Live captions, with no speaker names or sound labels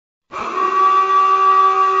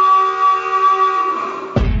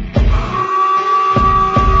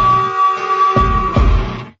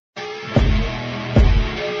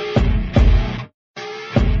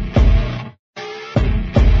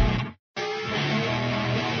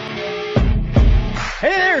Hey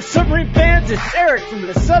there, submarine fans, it's Eric from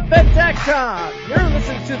TheSubVet.com. You're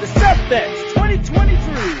listening to TheSubVet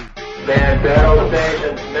 2023. Man battle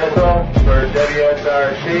stations missile for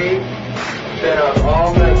WSRC. Set up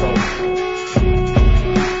all missiles.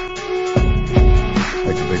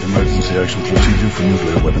 Activate emergency action procedure for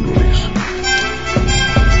nuclear weapon release.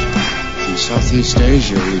 In Southeast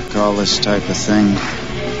Asia, we call this type of thing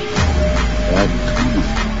bad karma.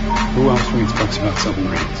 Who else reads books about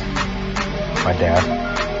submarines? My dad.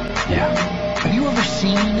 Yeah. Have you ever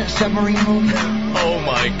seen a submarine movie? Oh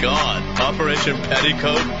my god. Operation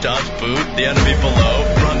Petticoat, Dodge Boot, The Enemy Below,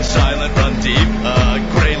 Run Silent, Run Deep,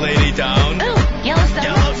 Gray Lady Down. Oh, Yellow Submarine.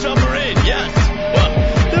 Yellow Submarine, yes. Well,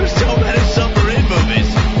 there's so many submarine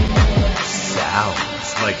movies.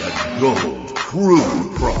 Sounds like a gold crew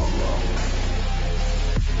problem.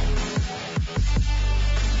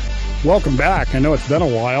 Welcome back. I know it's been a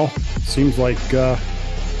while. Seems like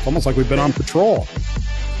almost like we've been on patrol.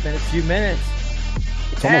 It's been a few minutes.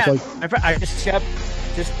 It's almost like I just got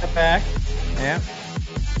back. Yeah,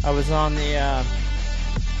 I was on the I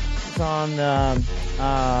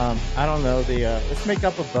don't know, the let's make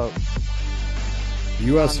up a boat.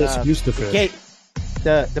 USS used to fish.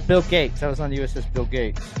 The Bill Gates. I was on the USS Bill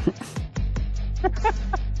Gates.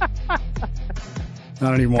 I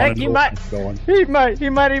don't even want to know where it's going. He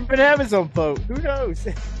might even have his own boat. Who knows?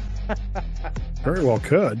 Very well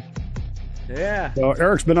could. Yeah. So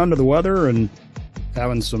Eric's been under the weather and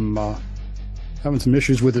having some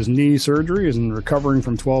issues with his knee surgery and recovering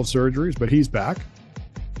from 12 surgeries, but he's back.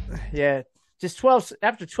 Yeah, just 12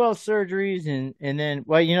 after 12 surgeries, and then,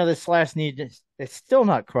 well, you know, this last knee, it's still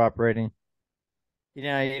not cooperating. You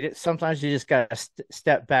know, sometimes you just got to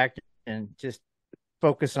step back and just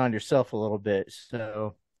focus on yourself a little bit.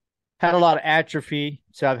 So had a lot of atrophy,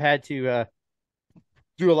 so I've had to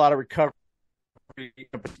do a lot of recovery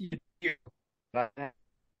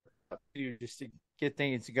just to get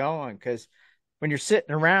things going, because when you're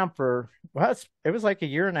sitting around for, well, it was like a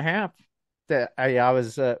year and a half that I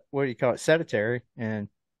was what do you call it, sedentary, and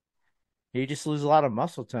you just lose a lot of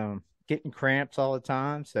muscle tone, getting cramps all the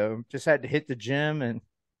time. So just had to hit the gym and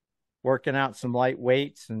working out some light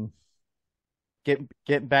weights and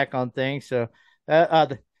getting back on things. So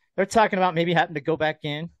they're talking about maybe having to go back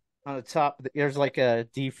in on the top. There's like a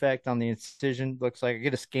defect on the incision. Looks like I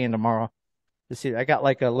get a scan tomorrow to see. I got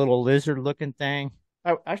like a little lizard looking thing.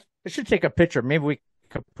 I should take a picture. Maybe we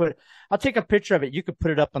could I'll take a picture of it. You could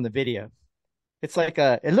put it up on the video. It's like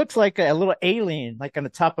it looks like a little alien, like on the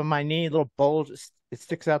top of my knee, a little bulge. It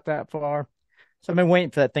sticks out that far. So I've been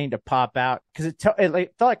waiting for that thing to pop out, because it felt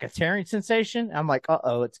like a tearing sensation. I'm like,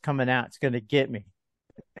 uh-oh, it's coming out. It's going to get me.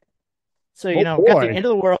 So, got the end of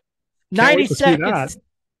the world. 90 seconds.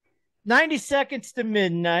 90 seconds to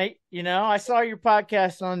midnight. You know, I saw your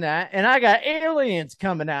podcast on that, and I got aliens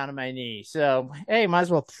coming out of my knee. So, hey, might as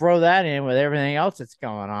well throw that in with everything else that's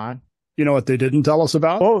going on. You know what they didn't tell us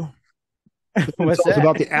about? Oh, what's that?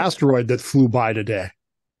 About the asteroid that flew by today.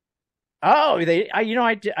 Oh,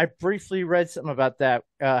 I briefly read something about that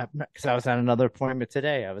because I was on another appointment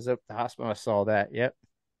today. I was at the hospital. I saw that. Yep.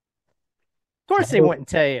 Of course, they wouldn't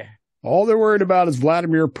tell you. All they're worried about is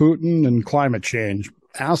Vladimir Putin and climate change.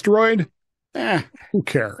 Asteroid? Who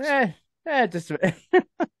cares? Just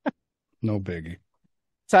no biggie.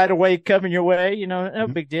 Tidal wave coming your way, no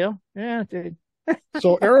big deal. Yeah, dude.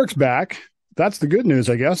 So Eric's back. That's the good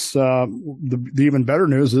news, I guess. The even better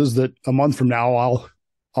news is that a month from now,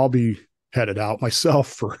 I'll be headed out myself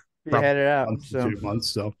for a 2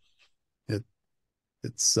 months. So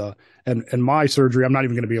it's and my surgery, I'm not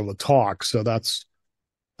even going to be able to talk. So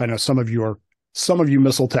I know some of you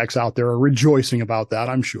missile techs out there are rejoicing about that,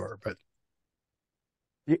 I'm sure. But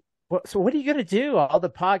so what are you going to do? All the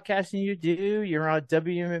podcasting you do, you're on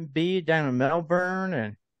WMB down in Melbourne,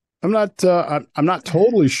 and I'm not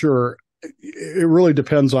totally sure. It really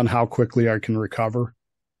depends on how quickly I can recover,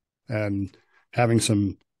 and having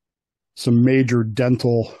some major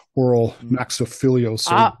dental oral maxillofacial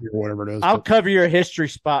surgery or whatever it is. I'll cover your history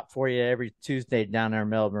spot for you every Tuesday down there in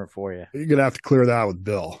Melbourne for you. You're going to have to clear that with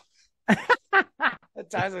Bill.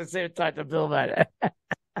 That's I was going to say, talk to Bill about it.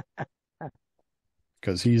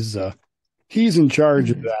 Because he's in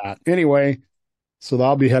charge of that. Anyway, so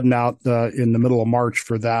I'll be heading out in the middle of March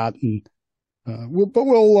for that, and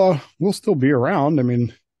we'll still be around. I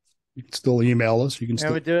mean, you can still email us. You can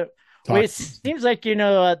still do it. Well, it seems like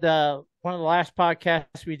the one of the last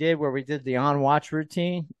podcasts we did where we did the on watch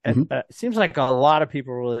routine. Mm-hmm. It seems like a lot of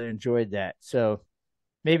people really enjoyed that. So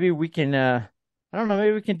maybe we can, I don't know,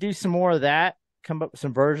 maybe we can do some more of that, come up with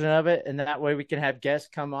some version of it. And that way we can have guests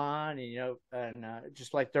come on, and, and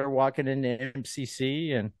just like they're walking into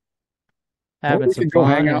MCC, and having we some could go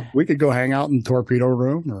fun. hang out. We could go hang out in the torpedo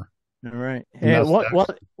room, or All right. That's And well,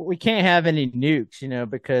 we can't have any nukes,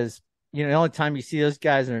 because the only time you see those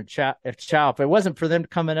guys in a chow, if it wasn't for them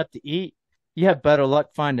coming up to eat, you have better luck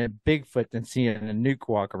finding Bigfoot than seeing a nuke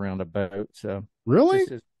walk around a boat. So really,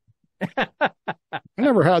 this is I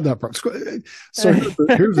never had that problem. So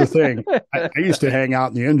here's the thing: I used to hang out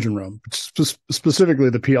in the engine room, specifically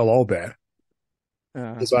the PLO bay,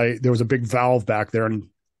 because there was a big valve back there, and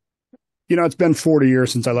it's been 40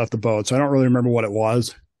 years since I left the boat, so I don't really remember what it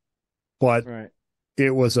was, but right. it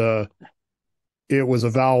was a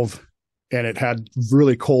valve, and it had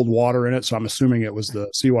really cold water in it, so I'm assuming it was the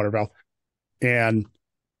seawater valve. And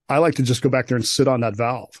I like to just go back there and sit on that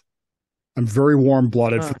valve. I'm very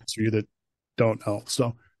warm-blooded, for those of you that don't know.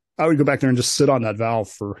 So I would go back there and just sit on that valve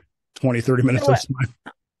for 20, 30 minutes at a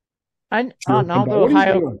time.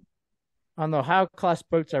 On the Ohio class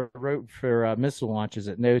boats I wrote for missile launches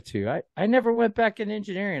at NO2, I never went back in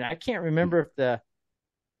engineering. I can't remember if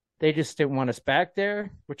they just didn't want us back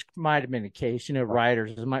there, which might have been the case.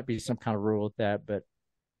 Riders, there might be some kind of rule with that, but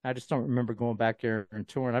I just don't remember going back there and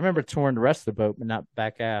touring. I remember touring the rest of the boat, but not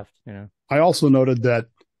back aft. I also noted that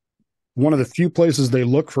one of the few places they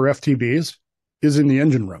look for FTBs is in the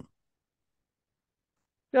engine room.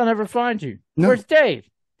 They'll never find you. No. Where's Dave?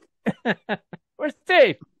 Where's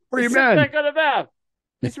Dave? Where you He's been? back on the valve.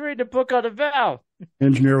 He's reading a book on the valve.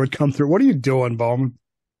 Engineer would come through. What are you doing, Bowman?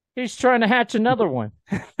 He's trying to hatch another one.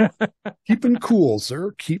 Keeping cool,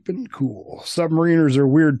 sir. Keeping cool. Submariners are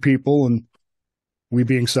weird people, and we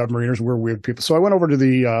being submariners, we're weird people. So I went over to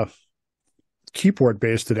the Keyport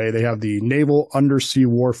base today. They have the Naval Undersea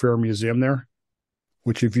Warfare Museum there,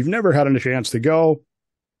 which if you've never had a chance to go,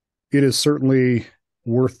 it is certainly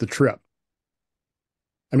worth the trip.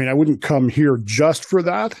 I mean, I wouldn't come here just for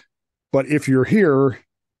that, but if you're here,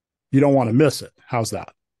 you don't want to miss it. How's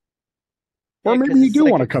that? Or maybe you do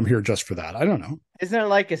want to come here just for that. I don't know. Isn't it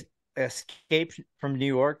like an escape from New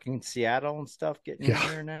York and Seattle and stuff getting in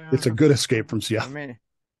here now? It's a good escape from Seattle. I mean,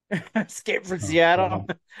 escape from Seattle.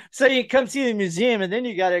 So you come see the museum and then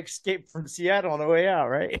you got to escape from Seattle on the way out,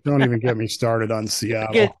 right? Don't even get me started on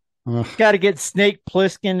Seattle. Got to get Snake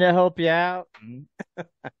Plissken to help you out.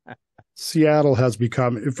 Seattle has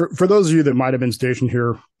become, for those of you that might have been stationed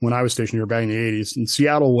here when I was stationed here back in the 80s, and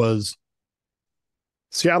Seattle was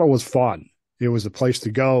fun. It was a place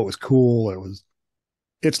to go. It was cool.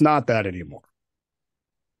 It's not that anymore.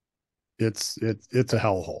 It's a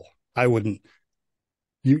hellhole. I wouldn't,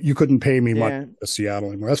 you couldn't pay me much to Seattle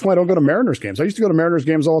anymore. That's why I don't go to Mariners games. I used to go to Mariners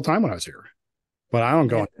games all the time when I was here, but I don't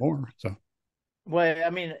go anymore. So. Well,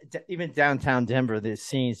 I mean, even downtown Denver, the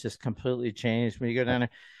scene's just completely changed. When you go down there,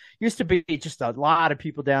 used to be just a lot of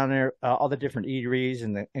people down there, all the different eateries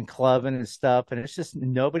and clubbing and stuff, and it's just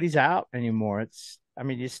nobody's out anymore.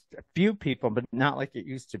 Just a few people, but not like it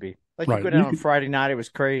used to be. Like you go down on Friday night, it was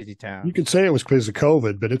crazy town. You could say it was because of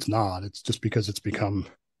COVID, but it's not. It's just because it's become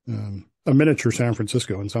a miniature San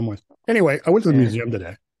Francisco in some ways. Anyway, I went to the museum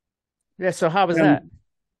today. Yeah, so how was that?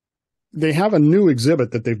 They have a new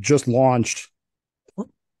exhibit that they've just launched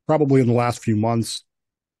probably in the last few months.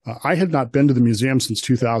 I had not been to the museum since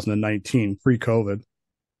 2019, pre-COVID.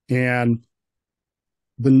 And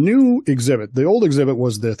the new exhibit, the old exhibit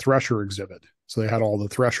was the Thresher exhibit. So they had all the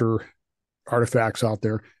Thresher artifacts out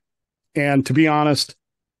there. And to be honest,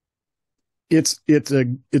 it's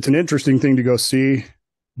an interesting thing to go see,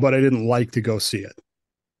 but I didn't like to go see it.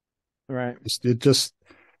 Right.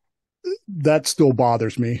 That still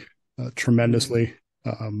bothers me tremendously.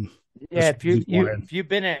 If you've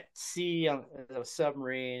been at sea on a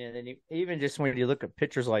submarine, and then even just when you look at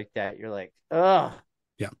pictures like that, you're like, oh,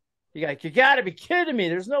 yeah, you got to be kidding me.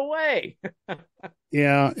 There's no way.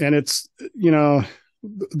 Yeah, and it's the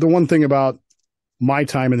one thing about my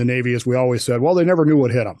time in the Navy is we always said, well, they never knew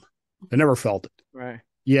what hit them, they never felt it. Right.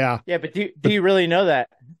 Yeah. Yeah, but do you really know that?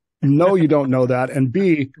 No, you don't know that. And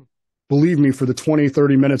B, believe me, for the 20,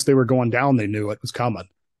 30 minutes they were going down, they knew it was coming.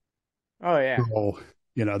 Oh yeah. So,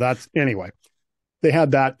 that's anyway. They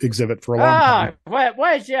had that exhibit for a long time.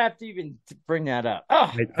 Why did you have to even bring that up?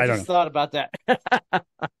 Oh, I don't just thought about that.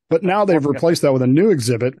 But now they've replaced that with a new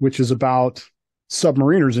exhibit, which is about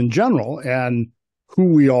submariners in general and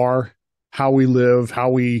who we are, how we live, how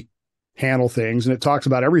we handle things. And it talks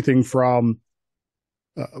about everything from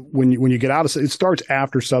when you get out of it starts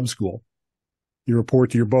after sub school. You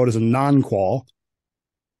report to your boat as a non-qual.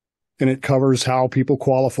 And it covers how people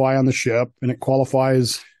qualify on the ship, and it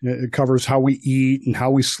covers how we eat and how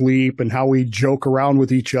we sleep and how we joke around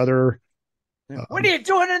with each other. What are you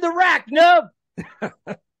doing in the rack, nub?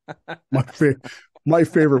 My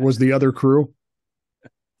favorite was the other crew,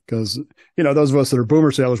 because those of us that are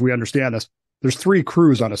boomer sailors, we understand this. there's 3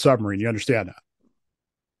 crews on a submarine. You understand that?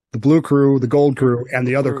 The blue crew, the gold crew, and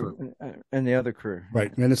the other crew. And the other crew.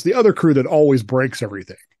 Right. And it's the other crew that always breaks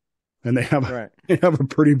everything. And they have, they have a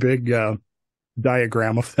pretty big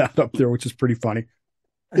diagram of that up there, which is pretty funny.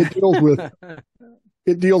 It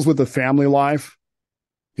deals with the family life,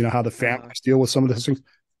 you know, how the families deal with some of those things.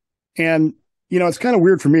 And, you know, it's kind of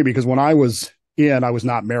weird for me because when I was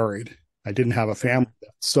not married. I didn't have a family.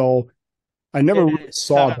 So I never really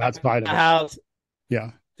saw that side of it. House.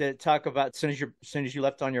 Yeah. To talk about as soon as you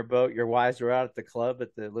left on your boat, your wives were out at the club,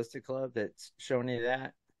 at the listed club that's showing you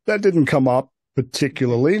that? That didn't come up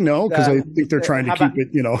particularly, no, because I think they're trying to keep it,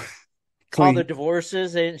 you know, clean. All the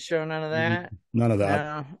divorces, they didn't show none of that? None of that.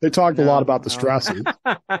 No, they talked a lot about the stresses.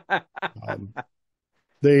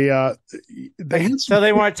 So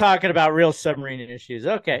they weren't talking about real submarine issues.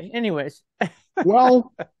 Okay. Anyways.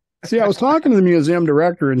 Well, see, I was talking to the museum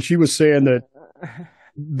director, and she was saying that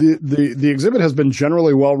the exhibit has been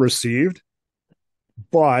generally well received,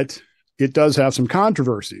 but it does have some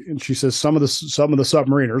controversy. And she says some of the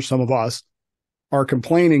submariners, some of us, are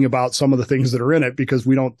complaining about some of the things that are in it because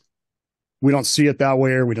we don't see it that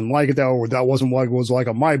way, or we didn't like it that way, or that wasn't what it was like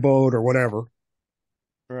on my boat, or whatever.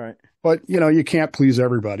 Right. But you know, you can't please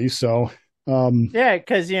everybody, so. Yeah,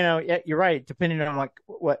 because you know, you're right. Depending on like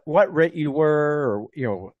what rate you were, or you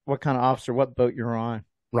know, what kind of officer, what boat you're on.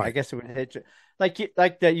 Right. I guess it would hit you.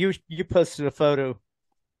 Like that. You posted a photo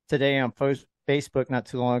today on Facebook not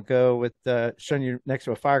too long ago with showing you next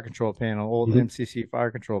to a fire control panel, old MCC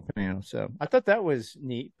fire control panel. So I thought that was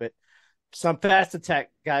neat. But some fast attack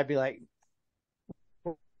guy be like,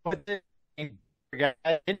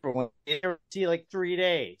 see like 3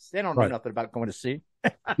 days. They don't know nothing about going to sea.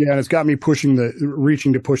 Yeah, and it's got me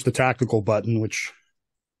reaching to push the tactical button, which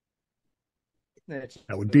that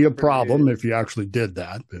would be a problem if you actually did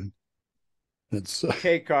that. But it's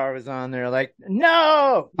K-Car was on there like,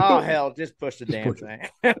 no, oh hell, just push the damn thing.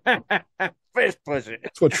 Just push it.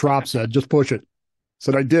 That's what Trop said. Just push it.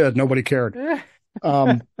 Said I did. Nobody cared.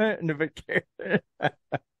 Nobody cared.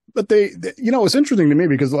 But they, you know, it's interesting to me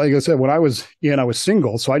because, like I said, when I was I was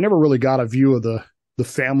single, so I never really got a view of the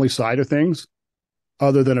family side of things,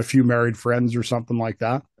 other than a few married friends or something like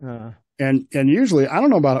that. And usually, I don't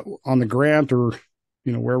know about it on the Grant or,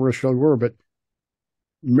 you know, wherever we were, but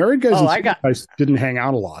married guys and guys didn't hang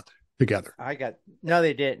out a lot together. No,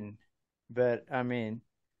 they didn't. But I mean,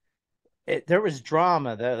 there was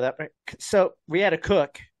drama though. So we had a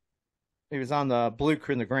cook. He was on the blue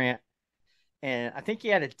crew in the Grant. And I think he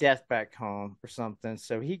had a death back home or something.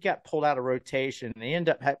 So he got pulled out of rotation and he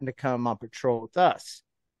ended up having to come on patrol with us.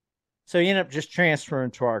 So he ended up just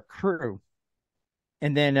transferring to our crew.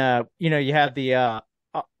 And then, you know, you have the,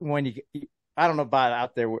 when you, I don't know about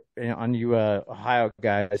out there on you Ohio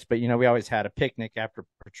guys, but, you know, we always had a picnic after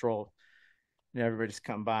patrol. You know, everybody's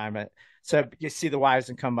come by. But so you see the wives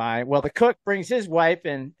and come by. Well, the cook brings his wife,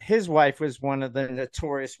 and his wife was one of the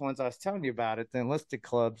notorious ones I was telling you about at the enlisted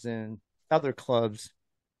clubs and other clubs,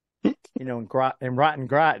 you know, in Rotten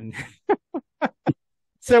Groton.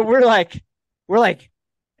 So we're like,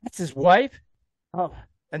 that's his wife. Oh,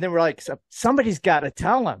 and then we're like, somebody's got to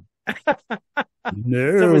tell him.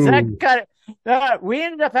 No, so was that kind of, we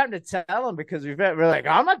ended up having to tell him because we're like,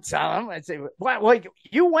 I'm gonna tell him. I say, well,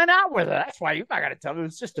 you went out with her. That's why you not got to tell him. It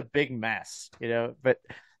was just a big mess, you know. But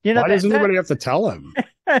you know, why does anybody have to tell him?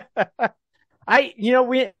 I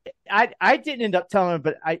didn't end up telling him,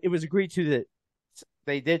 but it was agreed to that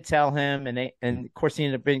they did tell him, and of course he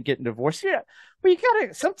ended up getting divorced. Yeah, well, you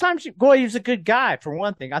gotta sometimes he was a good guy for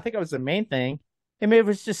one thing. I think it was the main thing. I mean, it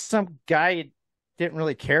was just some guy you didn't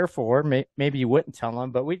really care for. Maybe you wouldn't tell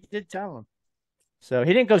him, but we did tell him. So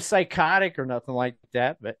he didn't go psychotic or nothing like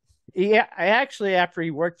that. But I actually, after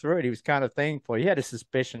he worked through it, he was kind of thankful. He had a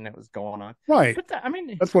suspicion that was going on. Right. But I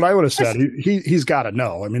mean, that's what I would have said. He's got to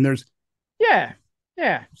know. I mean, there's. Yeah.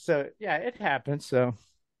 So yeah, it happened. So,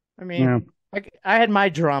 I mean, I had my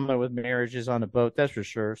drama with marriages on the boat. That's for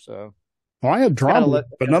sure. So. Well, I had drama,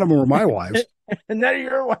 but none of them were my wives. None of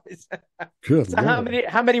your wives. Good. So how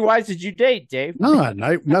many wives did you date, Dave? None.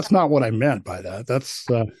 That's not what I meant by that. That's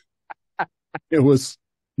it was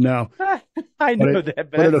no. I know that,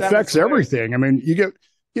 but it affects everything. I mean, you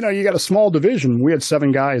got a small division. We had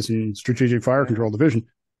 7 guys in Strategic Fire Control Division.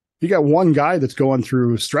 You got one guy that's going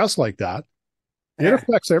through stress like that. It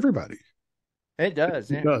affects everybody. It does.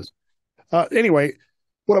 It does. Anyway,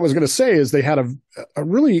 what I was going to say is they had a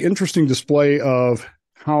really interesting display of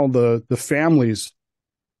how the families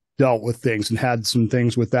dealt with things and had some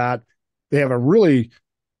things with that. They have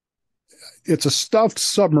it's a stuffed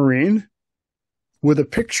submarine with a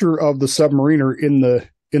picture of the submariner in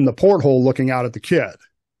the porthole looking out at the kid.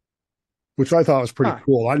 which I thought was pretty Huh.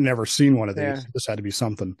 cool. I'd never seen one of these. Yeah. This had to be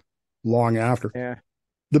something long after. Yeah.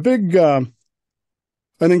 The big, I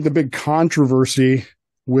think the big controversy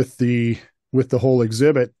with the whole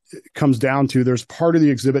exhibit comes down to there's part of the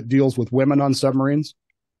exhibit deals with women on submarines.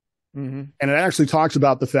 Mm-hmm. And it actually talks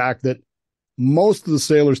about the fact that most of the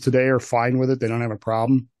sailors today are fine with it. They don't have a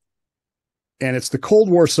problem. And it's the Cold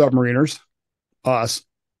War submariners, us,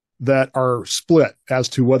 that are split as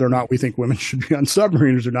to whether or not we think women should be on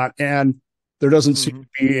submariners or not. And there doesn't seem to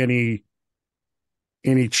be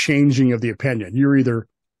any changing of the opinion. You're either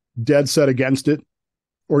dead set against it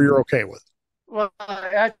or you're okay with it. Well,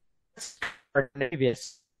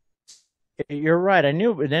 you're right. I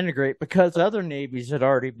knew it would integrate because other navies had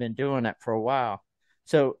already been doing that for a while.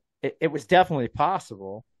 So it was definitely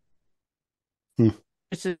possible.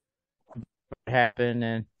 This is what happened,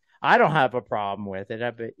 and I don't have a problem with it.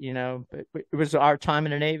 But it was our time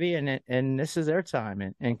in the Navy, and this is their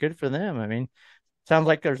time, and good for them. I mean, sounds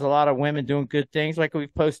like there's a lot of women doing good things. Like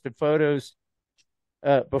we've posted photos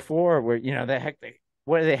before where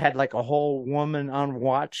they had like a whole woman on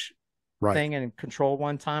watch thing and control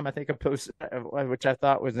one time. I think I posted, which I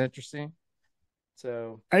thought was interesting.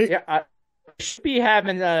 So I should be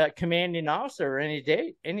having a commanding officer any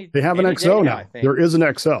day. They have an XO now. There is an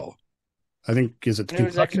XO. I think is it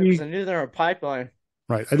Kentucky? I knew there were a pipeline.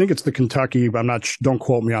 Right. I think it's the Kentucky, but I'm not. Don't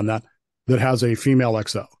quote me on that. That has a female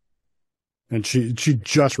XO, and she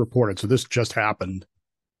just reported. So this just happened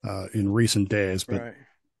in recent days, but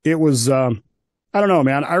it was. I don't know,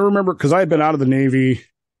 man. I remember because I had been out of the Navy.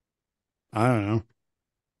 I don't know,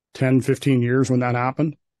 10, 15 years when that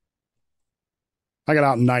happened. I got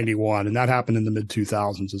out in 91, and that happened in the mid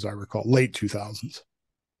 2000s, as I recall, late 2000s.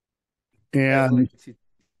 And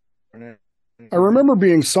I remember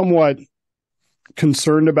being somewhat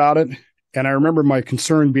concerned about it. And I remember my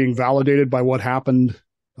concern being validated by what happened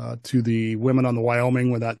to the women on the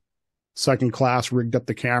Wyoming when that second class rigged up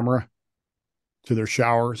the camera to their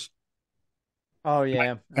showers. Oh,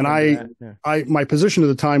 yeah. And my position at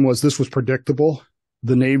the time was this was predictable.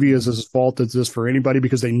 The Navy is as fault as this for anybody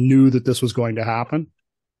because they knew that this was going to happen.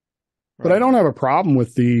 Right. But I don't have a problem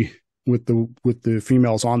with the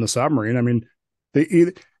females on the submarine. I mean,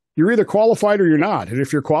 you're either qualified or you're not. And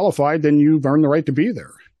if you're qualified, then you've earned the right to be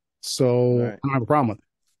there. So I don't have a problem with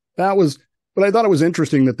it. But I thought it was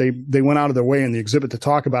interesting that they went out of their way in the exhibit to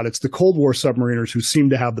talk about it's the Cold War submariners who seem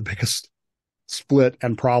to have the biggest split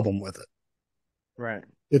and problem with it. Right.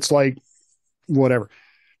 It's like, whatever.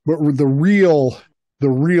 But the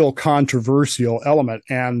real controversial element,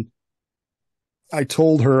 and I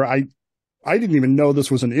told her I didn't even know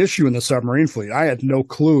this was an issue in the submarine fleet. I had no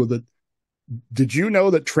clue that. Did you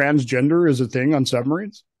know that transgender is a thing on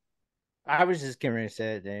submarines? I was just getting ready to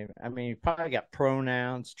say it, Dave. I mean, you probably got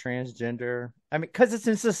pronouns, transgender. I mean, because it's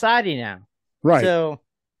in society now. Right. So,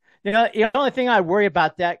 the only thing I worry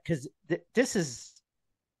about that, because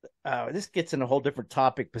this gets in a whole different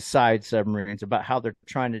topic besides submarines about how they're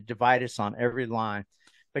trying to divide us on every line.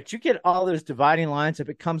 But you get all those dividing lines, it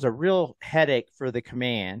becomes a real headache for the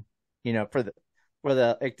command, for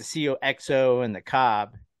the like the COXO and the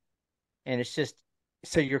COB. And it's just,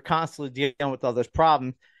 so you're constantly dealing with all those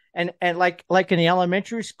problems. And like in the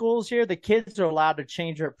elementary schools here, the kids are allowed to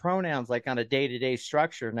change their pronouns like on a day-to-day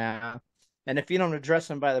structure now. And if you don't address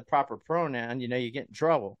them by the proper pronoun, you get in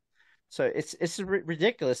trouble. So it's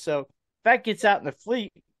ridiculous. So if that gets out in the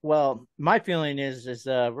fleet, well, my feeling is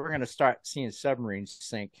we're going to start seeing submarines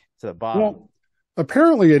sink to the bottom. Well,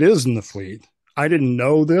 apparently it is in the fleet. I didn't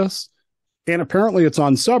know this. And apparently it's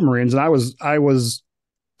on submarines. And I was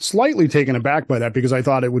slightly taken aback by that because I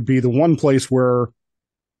thought it would be the one place where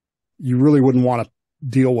you really wouldn't want to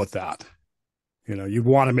deal with that. You'd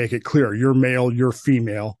want to make it clear you're male, you're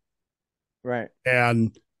female. Right.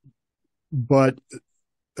 But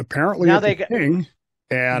apparently now it's a thing.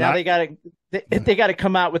 And now they got to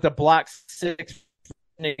come out with a Block 6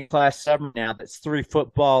 class submarine now that's 3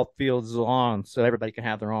 football fields long, so everybody can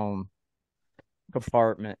have their own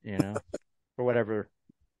compartment, or whatever.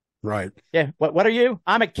 Right. Yeah. What are you?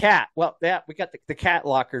 I'm a cat. Well, yeah, we got the cat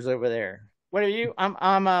lockers over there. What are you? I'm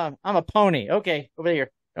a pony. Okay, over here.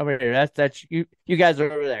 That's you. You guys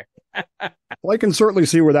are over there. Well, I can certainly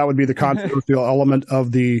see where that would be the controversial element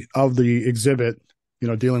of the exhibit.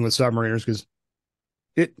 Dealing with submariners because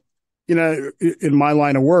in my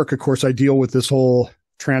line of work, of course, I deal with this whole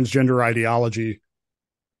transgender ideology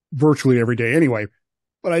virtually every day anyway.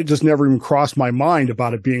 But I just never even crossed my mind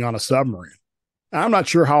about it being on a submarine. I'm not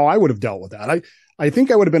sure how I would have dealt with that. I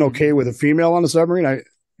think I would have been okay with a female on a submarine.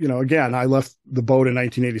 Again, I left the boat in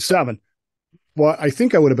 1987, but I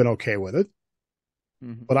think I would have been okay with it.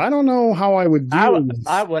 Mhm. But I don't know how I would deal with.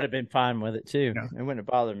 I would have been fine with it too. Yeah. It wouldn't have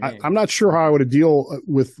bothered me. I'm not sure how I would deal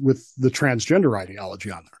with the transgender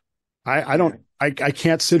ideology on there. I don't. I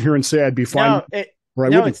can't sit here and say I'd be fine.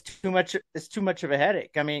 No, it's too much. It's too much of a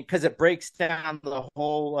headache. I mean, because it breaks down the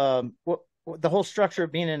whole structure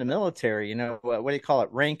of being in the military. You know, what do you call it?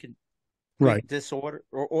 Rank Right. disorder,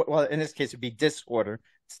 or well, in this case, it'd be disorder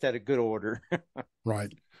instead of good order.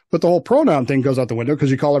 Right. But the whole pronoun thing goes out the window because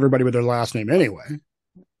you call everybody with their last name anyway.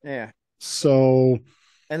 Yeah. So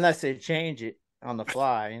unless they change it on the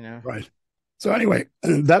fly, you know. Right. So anyway,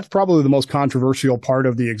 that's probably the most controversial part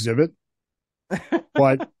of the exhibit.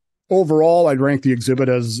 But overall, I'd rank the exhibit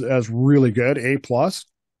as really good, A+.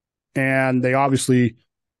 And they obviously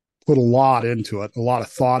put a lot into it, a lot of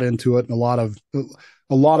thought into it, and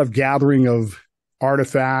a lot of gathering of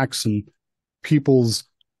artifacts and people's.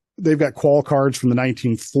 They've got qual cards from the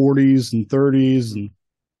 1940s and 30s, and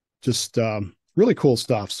just really cool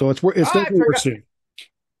stuff. So it's definitely worth seeing.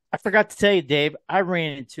 I forgot to tell you, Dave, I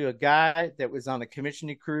ran into a guy that was on the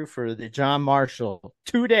commissioning crew for the John Marshall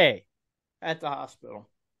today at the hospital.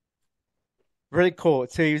 Really cool.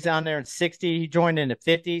 So he was down there in 60. He joined in the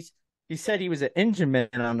 50s. He said he was an engine man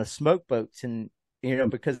on the smoke boats. And, you know,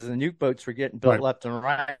 because the nuke boats were getting built left and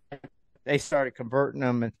right, they started converting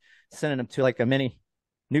them and sending them to like a mini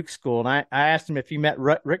nuke school. And I asked him if he met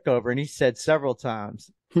Rickover, and he said several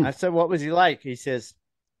times. I said, what was he like? He says,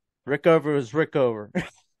 Rickover was Rickover.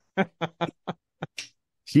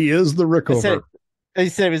 He is the Rickover. He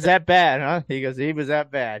said, was that bad, huh? He goes, he was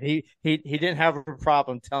that bad. He didn't have a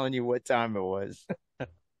problem telling you what time it was.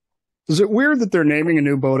 Is it weird that they're naming a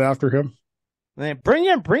new boat after him? Man, bring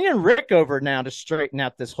in Rickover now to straighten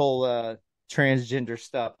out this whole transgender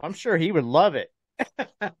stuff. I'm sure he would love it.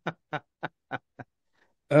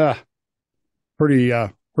 Pretty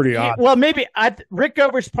odd. Well, maybe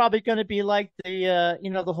Rickover's probably going to be like the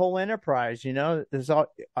the whole Enterprise. You know, there's all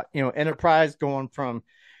Enterprise going from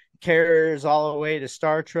carriers all the way to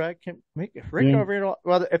Star Trek. Can make Rickover.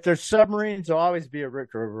 Well, if there's submarines, there'll always be a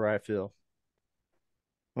Rickover. I feel.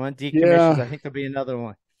 One decommissions. I think there'll be another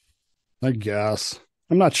one. I guess.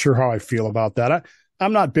 I'm not sure how I feel about that.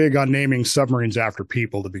 I'm not big on naming submarines after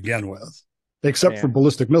people to begin with, except for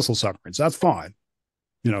ballistic missile submarines. That's fine.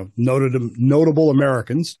 You know, notable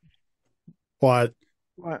Americans. But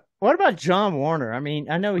what about John Warner? I mean,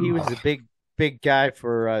 I know he was a big guy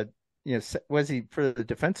for was he for the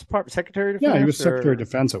Defense Department, Secretary of Defense? Yeah, he was Secretary of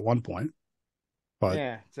Defense at one point.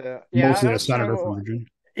 But mostly a senator from Virginia.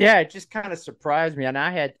 Yeah, it just kind of surprised me, and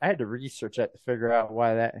I had to research that to figure out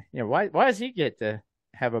why that. Why does he get to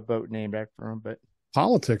have a boat named after him? But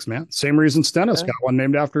politics, man. Same reason Stennis got one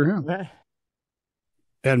named after him.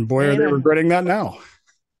 And boy, are they regretting that now.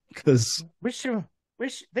 Because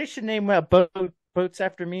they should name boats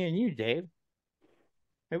after me and you, Dave.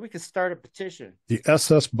 Maybe we could start a petition. The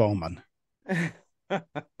SS Bowman. You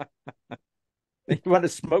want a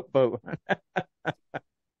smoke boat?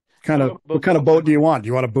 What kind of boat do you want? Do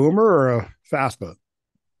you want a boomer or a fast boat?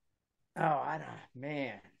 Oh, I don't,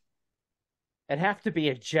 man. It'd have to be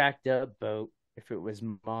a jacked up boat if it was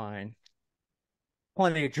mine.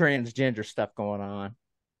 Plenty of transgender stuff going on.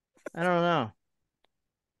 I don't know.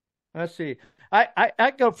 Let's see.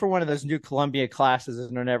 I go for one of those new Columbia classes,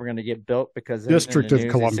 and they're never going to get built because District of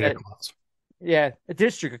Columbia class. Yeah, the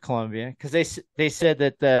District of Columbia, because they said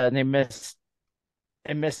that they missed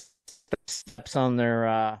steps on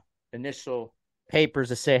their initial papers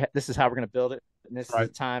to say this is how we're going to build it, and this is the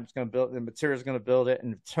time it's going to build it, the material is going to build it,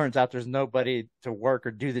 and it turns out there's nobody to work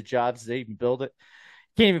or do the jobs to even build it.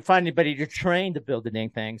 Can't even find anybody to train to build the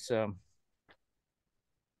dang thing. So,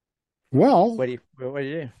 well, what do you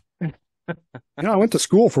do? I went to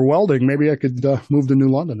school for welding. Maybe I could move to New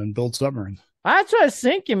London and build submarines. That's what I was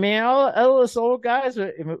thinking, man. All those old guys,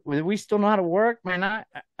 we still know how to work, man.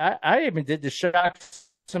 I even did the shocks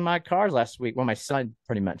in my cars last week. Well, my son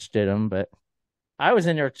pretty much did them, but I was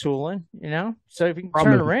in there tooling, So if you can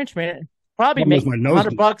turn a wrench, man, probably make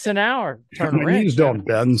 $100 an hour. Turn a wrench. My knees don't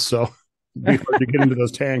bend, so it'd be hard to get into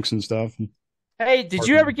those tanks and stuff. Hey, did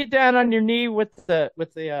you ever get down on your knee with the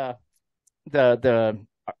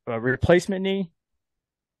replacement knee?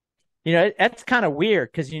 That's kind of weird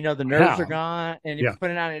because the nerves are gone, and you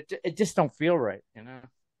put it on, it just don't feel right.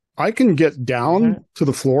 I can get down to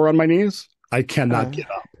the floor on my knees. I cannot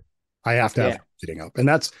get up. I have to have sitting up, and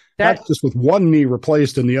that's just with one knee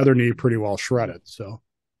replaced and the other knee pretty well shredded. So,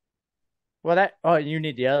 you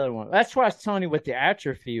need the other one. That's why I was telling you with the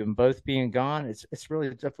atrophy and both being gone, it's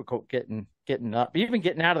really difficult getting up, even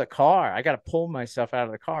getting out of the car. I got to pull myself out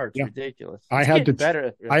of the car. It's ridiculous. I had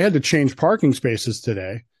to change parking spaces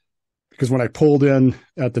today because when I pulled in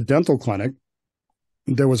at the dental clinic,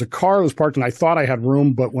 there was a car that was parked, and I thought I had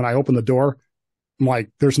room, but when I opened the door, I'm like,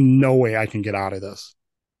 there's no way I can get out of this.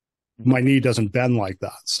 My knee doesn't bend like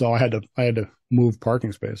that. So I had to move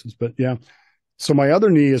parking spaces. But yeah. So my other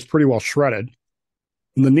knee is pretty well shredded.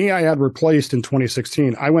 And the knee I had replaced in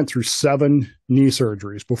 2016, I went through 7 knee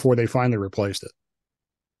surgeries before they finally replaced it.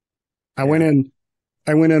 I went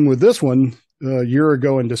in with this one a year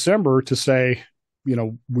ago in December to say,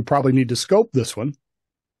 we probably need to scope this one.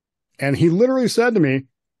 And he literally said to me,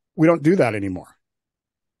 we don't do that anymore.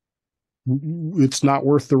 It's not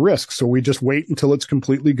worth the risk. So we just wait until it's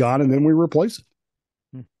completely gone and then we replace it.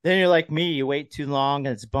 Then you're like me, you wait too long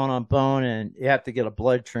and it's bone on bone and you have to get a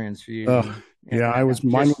blood transfusion. Mine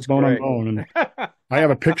was bone on bone. And I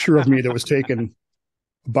have a picture of me that was taken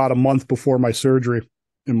about a month before my surgery.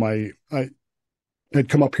 And I had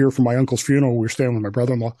come up here for my uncle's funeral. We were staying with my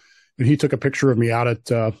brother-in-law, and he took a picture of me out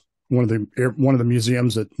at one of the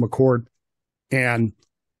museums at McCord, and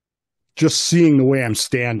just seeing the way I'm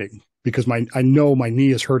standing, because I know my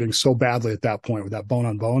knee is hurting so badly at that point with that bone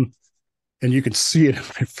on bone, and you can see it in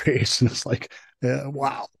my face, and it's like,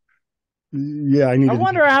 wow. Yeah, I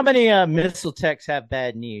wonder how many missile techs have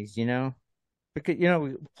bad knees,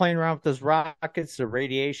 because, playing around with those rockets, the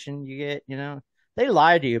radiation you get, they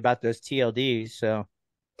lie to you about those TLDs. So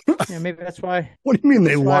maybe that's why. What do you mean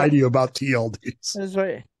they lie to you about TLDs? That's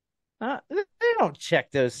why they don't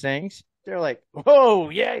check those things. They're like, oh,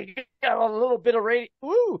 yeah, you got a little bit of radiation.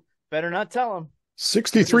 Woo, better not tell them.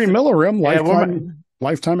 63 millirim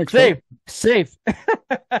lifetime exposure. Safe.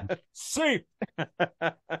 Safe.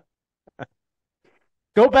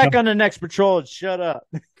 Go back on the next patrol and shut up.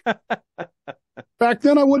 Back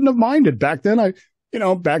then, I wouldn't have minded. Back then,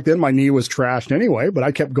 my knee was trashed anyway, but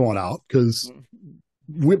I kept going out because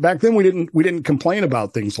back then we didn't complain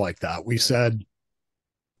about things like that. We said,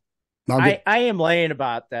 I am laying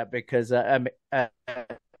about that because I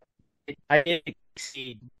didn't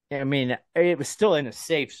exceed. I mean, it was still in a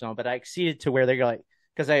safe zone, but I exceeded to where they're like,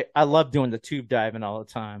 because I love doing the tube diving all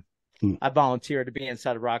the time. I volunteer to be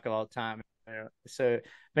inside a rocket all the time. So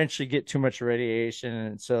eventually get too much radiation.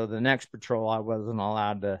 And so the next patrol, I wasn't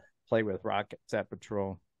allowed to play with rockets at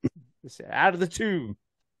patrol. Out of the tube.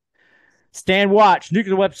 Stand watch,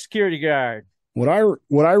 nuclear weapon security guard. What I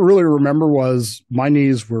really remember was my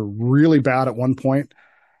knees were really bad at one point,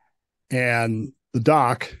 and the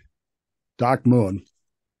Doc Moon,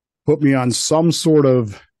 put me on some sort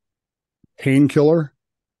of painkiller.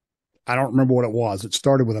 I don't remember what it was. It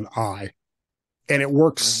started with an I, and it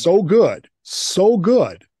worked so good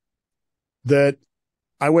that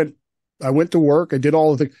I went to work. I did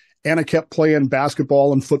all the things, and I kept playing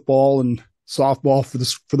basketball and football and softball for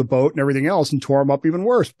the boat and everything else, and tore them up even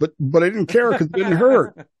worse. But I didn't care because it didn't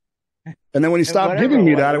hurt. And then when he stopped giving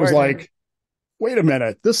me that, it was like, wait a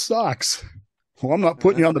minute, this sucks. Well, I'm not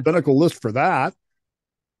putting you on the medical list for that.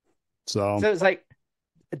 So it's like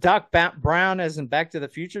Doc Brown, as in Back to the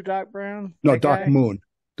Future Doc Brown? No, Doc Moon.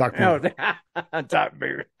 Doc Moon. Oh, Doc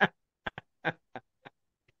Moon.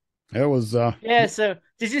 It was yeah. So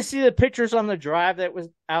did you see the pictures on the drive that was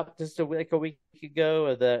out just a week ago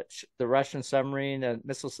of the Russian submarine and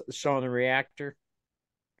missiles showing the reactor?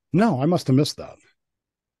 No, I must have missed that.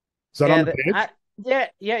 Is that on the page?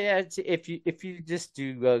 Yeah. If you just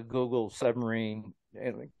do Google submarine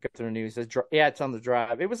and go through the news, it's on the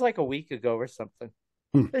drive. It was like a week ago or something.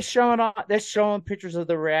 They're showing pictures of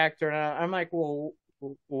the reactor, and I'm like, well,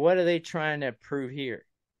 what are they trying to prove here?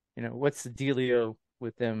 What's the dealio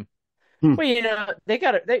with them? Well,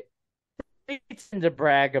 they tend to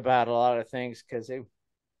brag about a lot of things because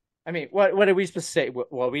what are we supposed to say?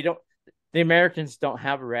 Well, we don't. The Americans don't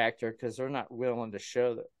have a reactor because they're not willing to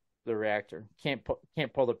show the reactor. Can't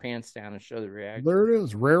pull the pants down and show the reactor. There it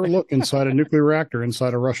is. Rare look inside a nuclear reactor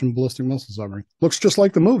inside a Russian ballistic missile submarine. Looks just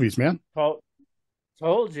like the movies, man.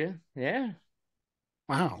 Told you. Yeah.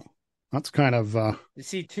 Wow. That's kind of you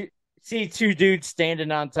see two dudes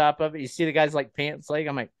standing on top of it. You see the guy's like pants leg.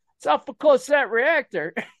 I'm like, it's awful close to that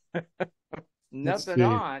reactor. Nothing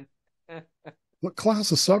on. What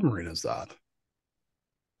class of submarine is that?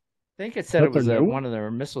 I think it said it was one of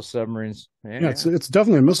their missile submarines. Yeah, it's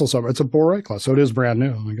definitely a missile submarine. It's a Boré class, so it is brand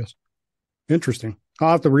new, I guess. Interesting. I'll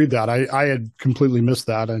have to read that. I had completely missed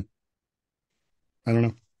that. I don't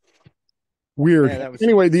know. Weird. Yeah,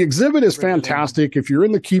 anyway, the exhibit is fantastic. If you're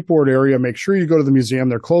in the Keyport area, make sure you go to the museum.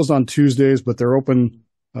 They're closed on Tuesdays, but they're open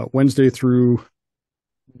Wednesday through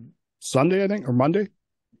Sunday, I think, or Monday.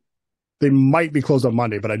 They might be closed on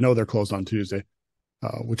Monday, but I know they're closed on Tuesday,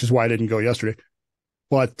 which is why I didn't go yesterday.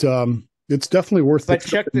 But it's definitely worth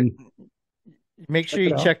it. Make sure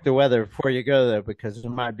you check the weather before you go there, because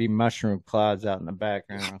there might be mushroom clouds out in the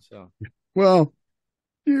background. So, well,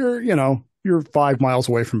 you're 5 miles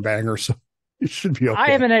away from Bangor, so you should be okay.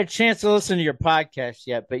 I haven't had a chance to listen to your podcast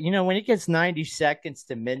yet, but when it gets 90 seconds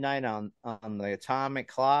to midnight on the atomic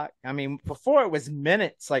clock, I mean, before it was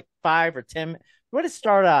minutes, like 5 or 10. What did it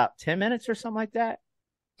start out? 10 minutes or something like that?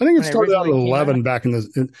 I think it started out at 11 back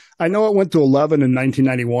I know it went to 11 in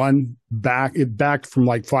 1991. It backed from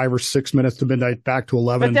like 5 or 6 minutes to midnight back to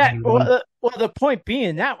 11. But the point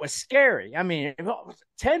being, that was scary. I mean,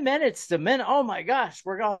 10 minutes to minute. Oh my gosh,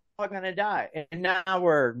 we're all going to die. And now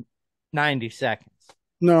we're 90 seconds.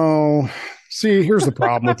 No. See, here's the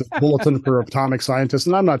problem with the Bulletin for Atomic Scientists.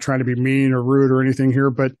 And I'm not trying to be mean or rude or anything here,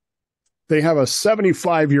 but they have a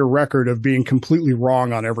 75-year record of being completely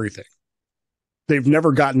wrong on everything. They've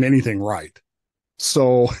never gotten anything right.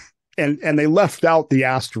 So, and they left out the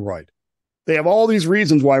asteroid. They have all these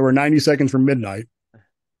reasons why we're 90 seconds from midnight,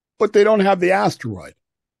 but they don't have the asteroid,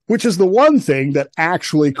 which is the one thing that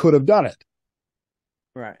actually could have done it.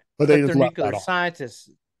 Right. But they're nuclear scientists.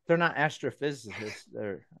 They're not astrophysicists.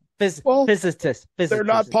 They're physicists. They're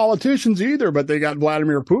not politicians either, but they got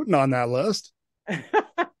Vladimir Putin on that list.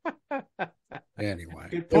 Anyway,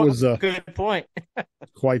 it was a good point.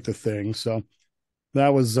 Quite the thing. So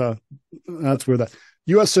that was that's where the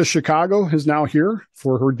USS Chicago is now here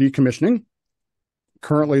for her decommissioning.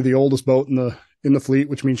 Currently the oldest boat in the fleet,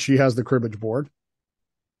 which means she has the cribbage board.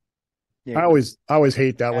 Yeah. I always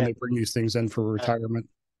hate that when they bring these things in for retirement.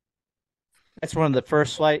 That's one of the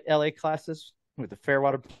first flight LA classes with the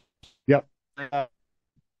Fairwater. Yep.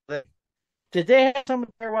 Did they have some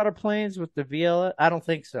Fairwater planes with the VLS? I don't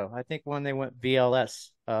think so. I think when they went VLS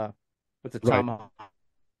with the Tomahawk.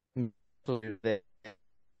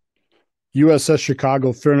 USS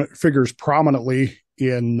Chicago figures prominently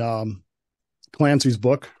in Clancy's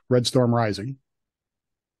book, Red Storm Rising.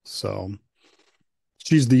 So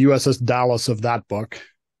she's the USS Dallas of that book.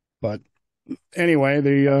 But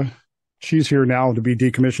anyway, she's here now to be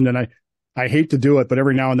decommissioned. And I hate to do it, but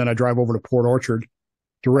every now and then I drive over to Port Orchard,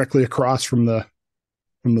 directly across from the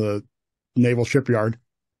naval shipyard,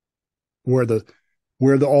 where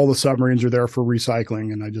all the submarines are there for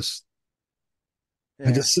recycling. And I just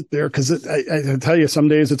sit there because I tell you, some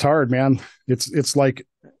days it's hard, man. It's like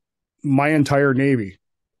my entire Navy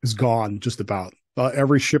is gone, just about.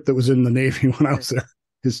 Every ship that was in the Navy when I was there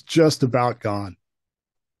is just about gone.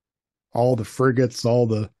 All the frigates, all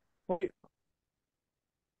the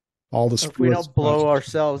if we don't blow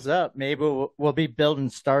ourselves up, maybe we'll be building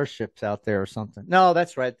starships out there or something. No,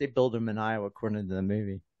 that's right. They build them in Iowa, according to the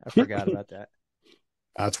movie. I forgot about that.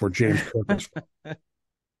 That's where James Cook is from.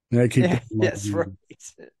 That's right.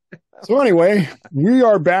 So anyway, we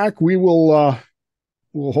are back. We will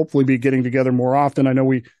we'll hopefully be getting together more often. I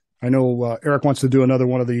know Eric wants to do another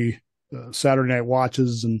one of the Saturday night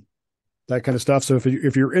watches and that kind of stuff. So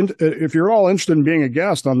if you're all interested in being a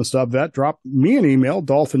guest on the SubVet, drop me an email,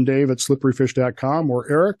 DolphinDave@slipperyfish.com,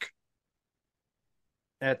 or Eric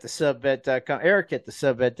at TheSubVet.com, Eric at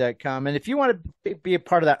TheSubVet.com. And if you want to be a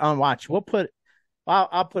part of that on watch,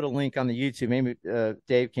 I'll put a link on the YouTube. Maybe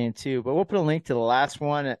Dave can too, but we'll put a link to the last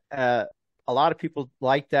one. A lot of people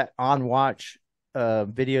like that on watch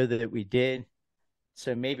video that we did.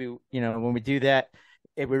 So maybe, when we do that,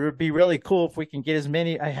 it would be really cool if we can get as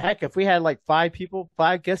many. Heck, if we had like 5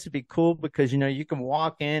 guests, it'd be cool because, you can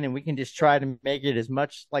walk in and we can just try to make it as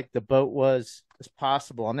much like the boat was as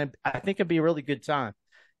possible. And then I think it'd be a really good time.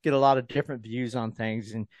 Get a lot of different views on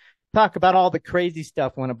things and talk about all the crazy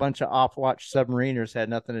stuff when a bunch of off-watch submariners had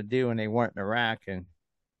nothing to do and they weren't in Iraq and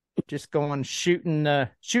just going shooting a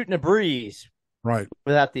breeze. Right.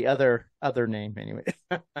 Without the other name anyway.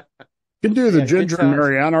 You can do the Ginger and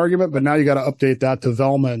Marianne argument, but now you got to update that to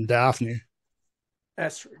Velma and Daphne.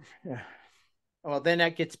 That's yeah. Well, then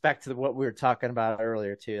that gets back to what we were talking about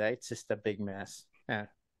earlier too. It's just a big mess. Yeah.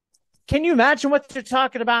 Can you imagine what they're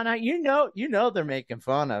talking about now? You know they're making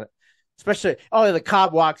fun of it. Especially, the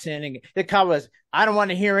cop walks in and the cop was, I don't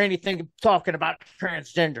want to hear anything talking about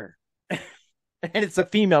transgender. And it's a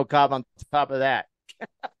female cop on top of that.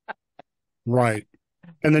 Right.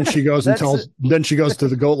 And then she goes then she goes to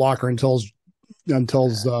the goat locker and tells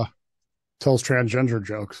transgender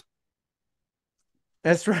jokes.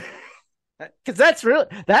 That's right. Because that's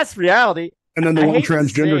reality. And then the one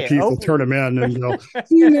transgender chief will turn him in and go,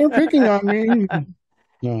 they're picking on me.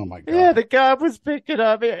 Oh my God. Yeah, the cop was picking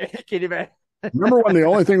on me. Can you imagine? Remember when the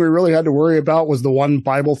only thing we really had to worry about was the one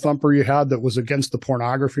Bible thumper you had that was against the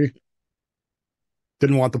pornography?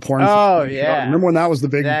 Didn't want the porn. Oh, yeah. Remember when that was the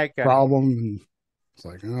big problem? And it's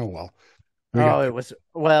like, oh, well.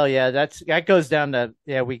 That goes down to,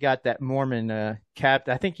 we got that Mormon cap.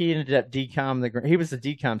 I think he ended up he was the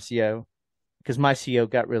decom CO because my CO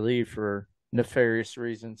got relieved for nefarious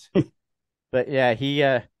reasons. But yeah, he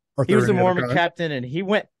Are was there a any other Mormon guys? captain, and he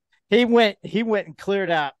went and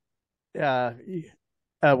cleared out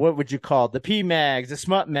what would you call it? The P mags, the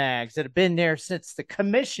smut mags that have been there since the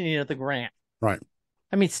commissioning of the grant. Right.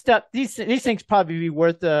 I mean, stuff these things probably be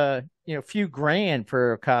worth a few grand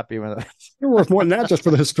for a copy of those. They're worth more than that just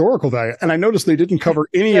for the historical value. And I noticed they didn't cover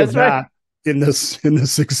any of That's that right. in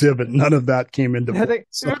this exhibit. None of that came into play.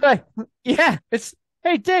 So, Yeah, it's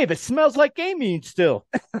hey Dave, it smells like gaming still.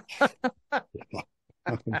 get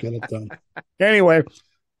it done. Anyway,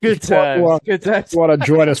 Good if you want- times. Good times. if you want to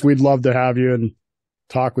join us, we'd love to have you and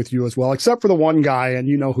talk with you as well, except for the one guy, and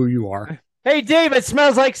you know who you are. Hey Dave, it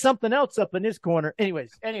smells like something else up in this corner.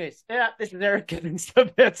 Anyways, yeah, this is Eric at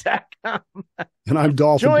TheSubVet.com. And I'm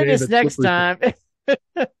Dolphin. Join Dave us at next Slippery.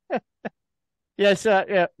 time. Yes,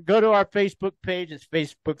 yeah. Go to our Facebook page. It's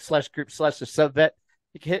Facebook.com/group/TheSubVet.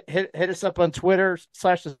 You can hit us up on Twitter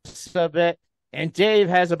 /TheSubVet. And Dave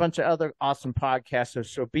has a bunch of other awesome podcasts.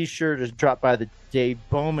 So be sure to drop by the Dave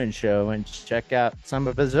Bowman show and check out some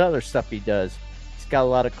of his other stuff he does. He's got a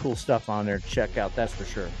lot of cool stuff on there to check out. That's for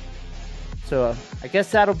sure. So I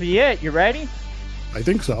guess that'll be it. You ready? I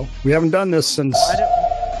think so. We haven't done this since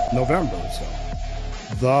November. So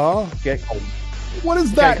what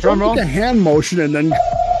is that? Okay, drum Don't roll. make a hand motion and then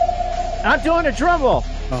I'm doing a drum roll.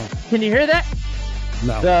 oh Can you hear that?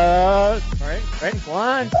 no. All right, ready?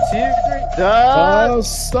 1, 2, 3. The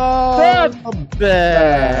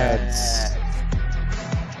SubVet.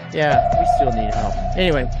 Yeah, we still need help.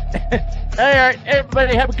 Anyway, all right,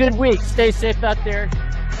 everybody have a good week. Stay safe out there.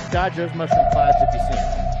 Dodge those mushroom clouds if you see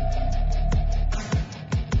them.